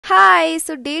Hi,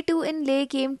 so day 2 in Leh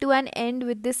came to an end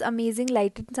with this amazing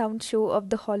light and sound show of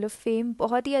the Hall of Fame.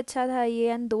 बहुत ही अच्छा था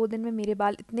ये and 2 दिन में मेरे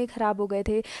बाल इतने ख़राब हो गए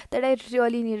थे that I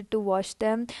really needed to wash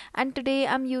them. And today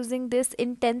I'm using this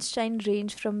Intense Shine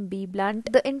range from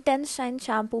BBlunt. The Intense Shine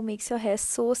shampoo makes your hair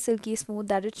so silky smooth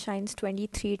that it shines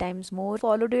 23 times more.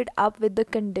 Followed it up with the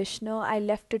conditioner. I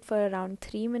left it for around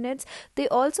 3 minutes. They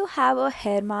also have a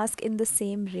hair mask in the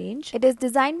same range. It is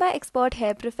designed by expert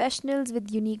hair professionals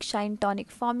with unique shine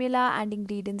tonic formula and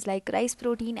ingredients like rice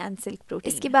protein and silk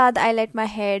protein. इसके बाद I let my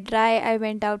hair dry. I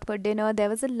went out for dinner. There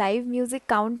was a live music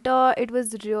counter. It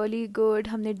was really good.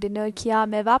 हमने dinner किया.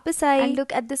 मैं वापस आई. And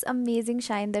look at this amazing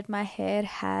shine that my hair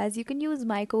has. You can use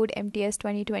my code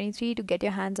MTS2023 to get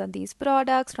your hands on these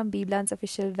products from BBlunt's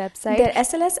official website. They're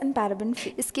SLS and paraben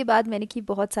free. इसके बाद मैंने की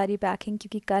बहुत सारी packing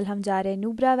क्योंकि कल हम जा रहे हैं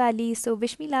Nubra valley. So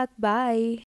wish me luck. Bye.